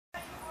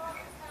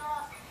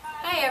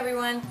Hi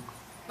everyone,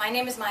 my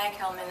name is Maya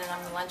Kelman and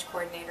I'm the lunch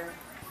coordinator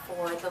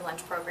for the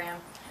lunch program.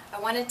 I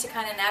wanted to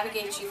kind of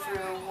navigate you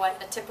through what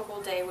a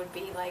typical day would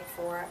be like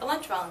for a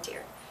lunch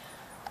volunteer.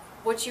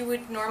 What you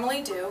would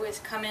normally do is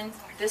come in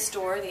this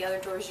door, the other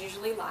door is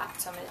usually locked,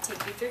 so I'm going to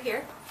take you through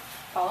here.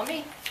 Follow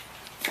me.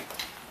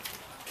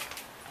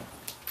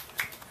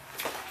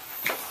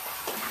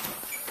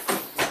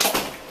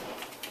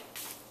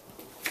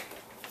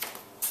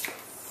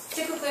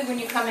 Typically when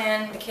you come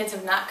in, the kids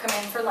have not come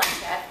in for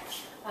lunch yet,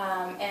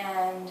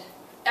 and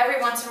every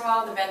once in a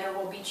while the vendor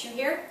will beat you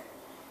here.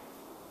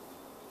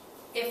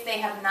 If they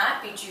have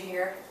not beat you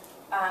here,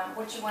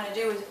 what you want to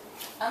do is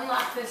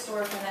unlock this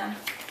door for them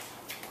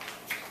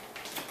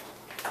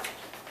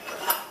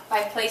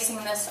by placing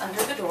this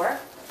under the door,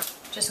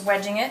 just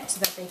wedging it so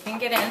that they can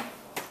get in.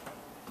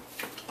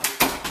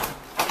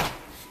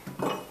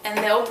 And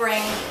they'll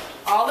bring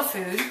all the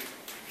food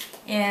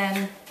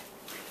in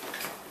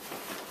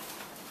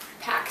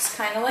packs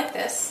kind of like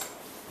this.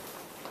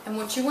 And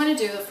what you want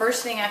to do, the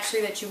first thing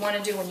actually that you want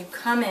to do when you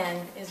come in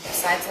is,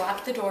 besides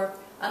lock the door,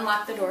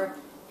 unlock the door,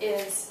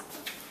 is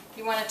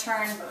you want to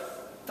turn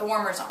the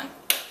warmers on.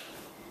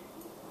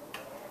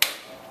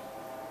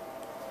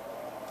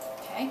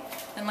 Okay,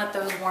 and let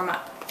those warm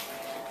up.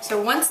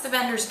 So once the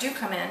vendors do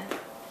come in,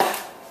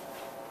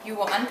 you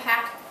will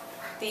unpack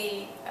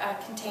the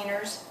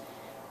containers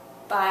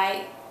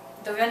by,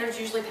 the vendors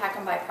usually pack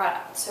them by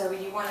product. So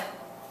you want to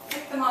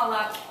pick them all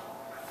up,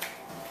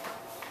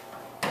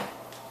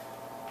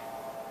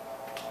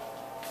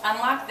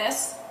 unlock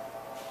this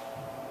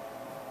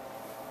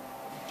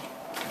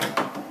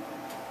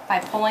by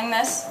pulling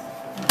this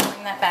and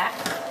pulling that back.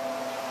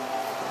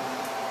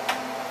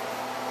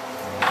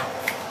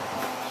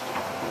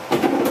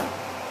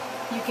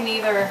 You can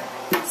either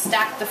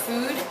stack the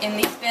food in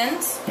these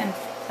bins and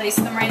place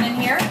them right in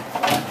here,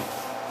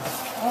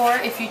 or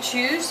if you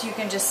choose, you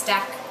can just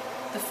stack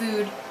the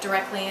food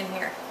directly in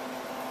here.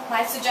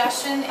 My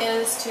suggestion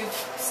is to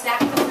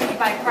stack the food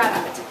by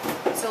product.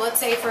 So let's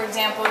say, for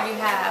example, you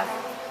have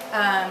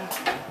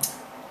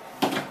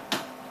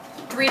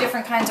 3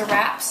 different kinds of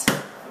wraps.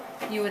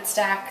 You would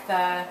stack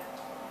the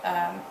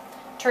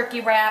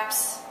turkey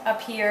wraps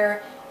up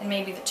here and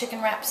maybe the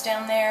chicken wraps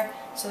down there,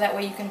 so that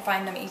way you can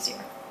find them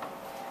easier.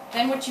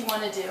 Then what you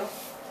want to do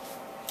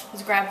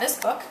is grab this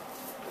book,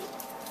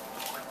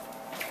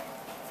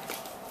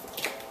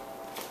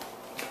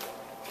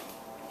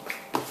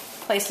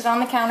 place it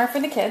on the counter for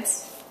the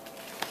kids,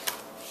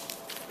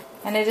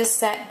 and it is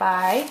set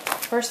by,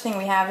 first thing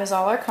we have is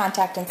all our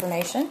contact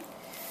information.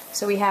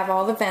 So we have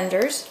all the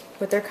vendors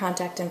with their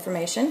contact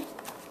information.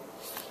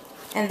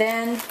 And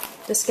then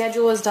the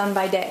schedule is done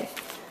by day.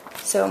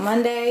 So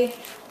Monday,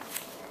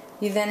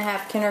 you then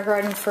have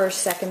kindergarten,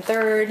 1st, 2nd,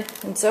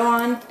 3rd, and so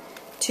on.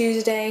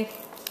 Tuesday,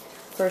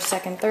 1st,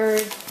 2nd,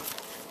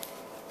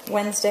 3rd,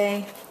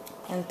 Wednesday,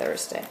 and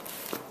Thursday.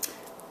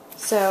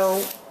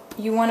 So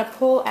you want to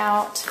pull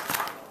out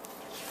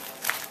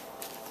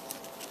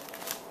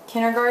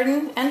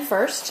kindergarten and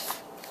 1st.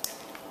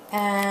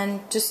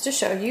 And just to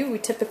show you, we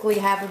typically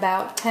have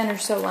about 10 or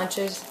so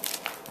lunches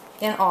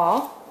in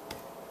all.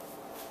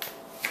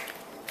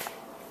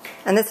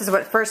 And this is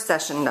what first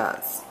session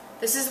does.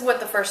 This is what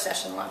the first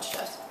session lunch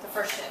does, the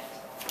first shift.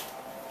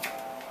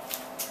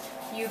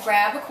 You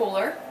grab a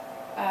cooler,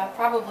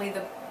 probably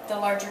the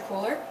larger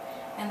cooler,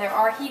 and there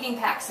are heating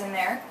packs in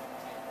there.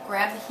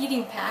 Grab the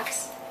heating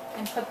packs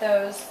and put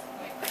those,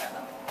 let me grab them.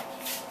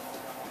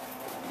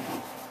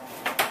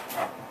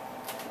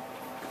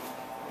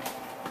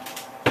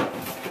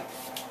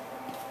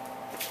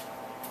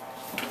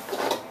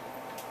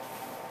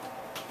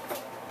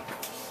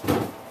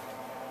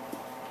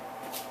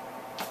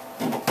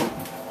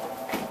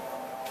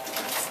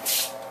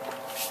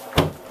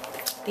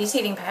 These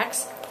heating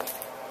packs,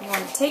 you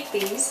want to take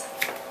these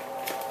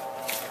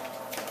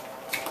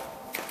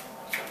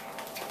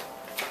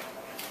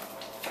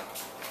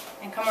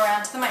and come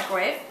around to the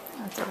microwave.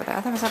 That's over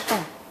there. That was up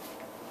there.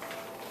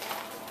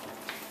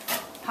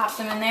 Pop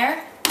them in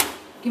there. You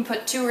can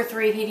put 2 or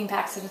 3 heating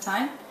packs at a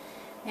time,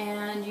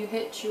 and you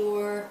hit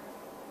your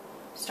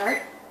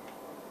start.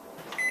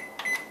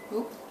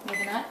 Oop,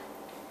 maybe not.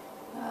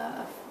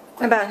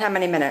 About how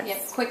many minutes? Yeah,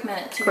 quick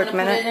minutes. You Quick want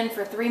to minute? put it in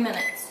for 3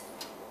 minutes.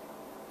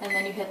 And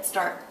then you hit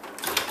start.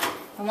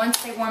 And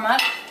once they warm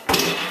up,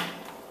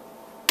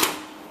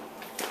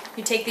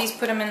 you take these,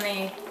 put them in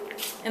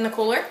the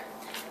cooler,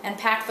 and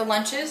pack the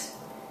lunches.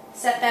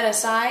 Set that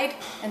aside,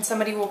 and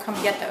somebody will come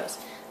get those.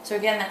 So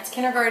again, that's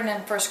kindergarten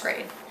and 1st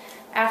grade.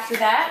 After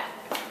that,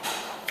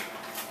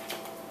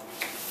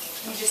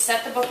 you just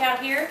set the book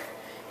out here.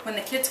 When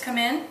the kids come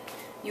in,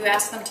 you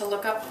ask them to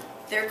look up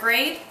their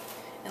grade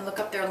and look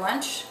up their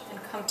lunch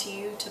and come to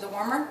you to the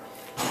warmer,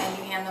 and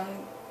you hand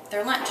them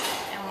their lunch.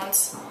 And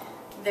once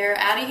they're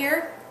out of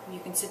here,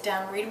 you can sit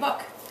down and read a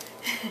book.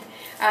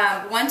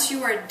 Once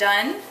you are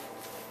done,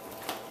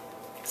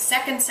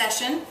 second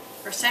session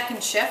or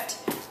second shift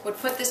would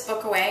put this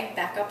book away,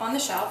 back up on the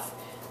shelf,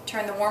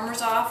 turn the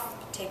warmers off,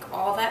 take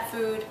all that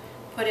food,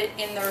 put it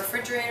in the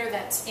refrigerator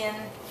that's in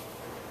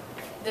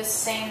this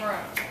same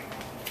room.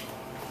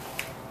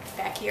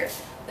 back here.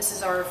 This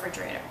is our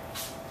refrigerator.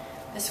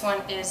 This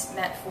one is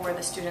meant for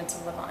the students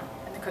of Woodlawn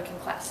in the cooking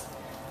class.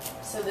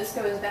 So this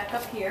goes back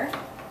up here.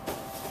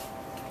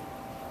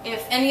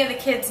 If any of the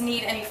kids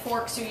need any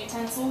forks or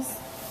utensils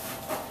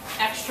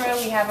extra,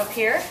 we have up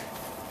here.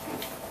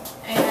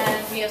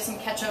 And we have some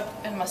ketchup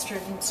and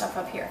mustard and stuff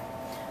up here.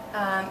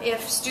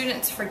 If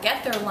students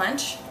forget their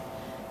lunch,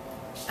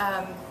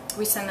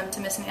 we send them to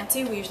Miss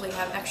Nancy. We usually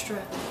have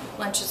extra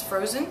lunches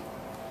frozen,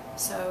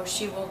 so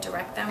she will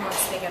direct them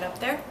once they get up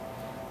there.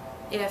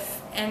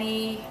 If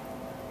any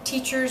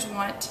teachers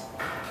want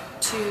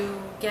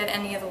to get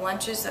any of the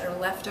lunches that are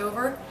left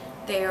over,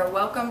 they are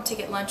welcome to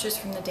get lunches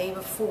from the day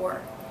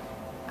before.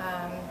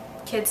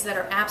 Kids that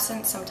are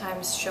absent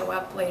sometimes show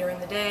up later in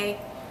the day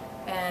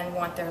and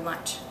want their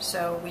lunch,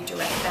 so we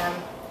direct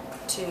them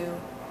to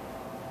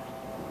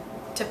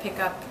pick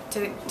up,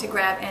 to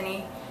grab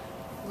any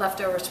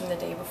leftovers from the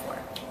day before.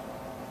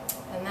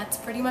 And that's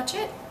pretty much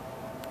it.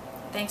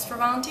 Thanks for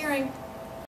volunteering.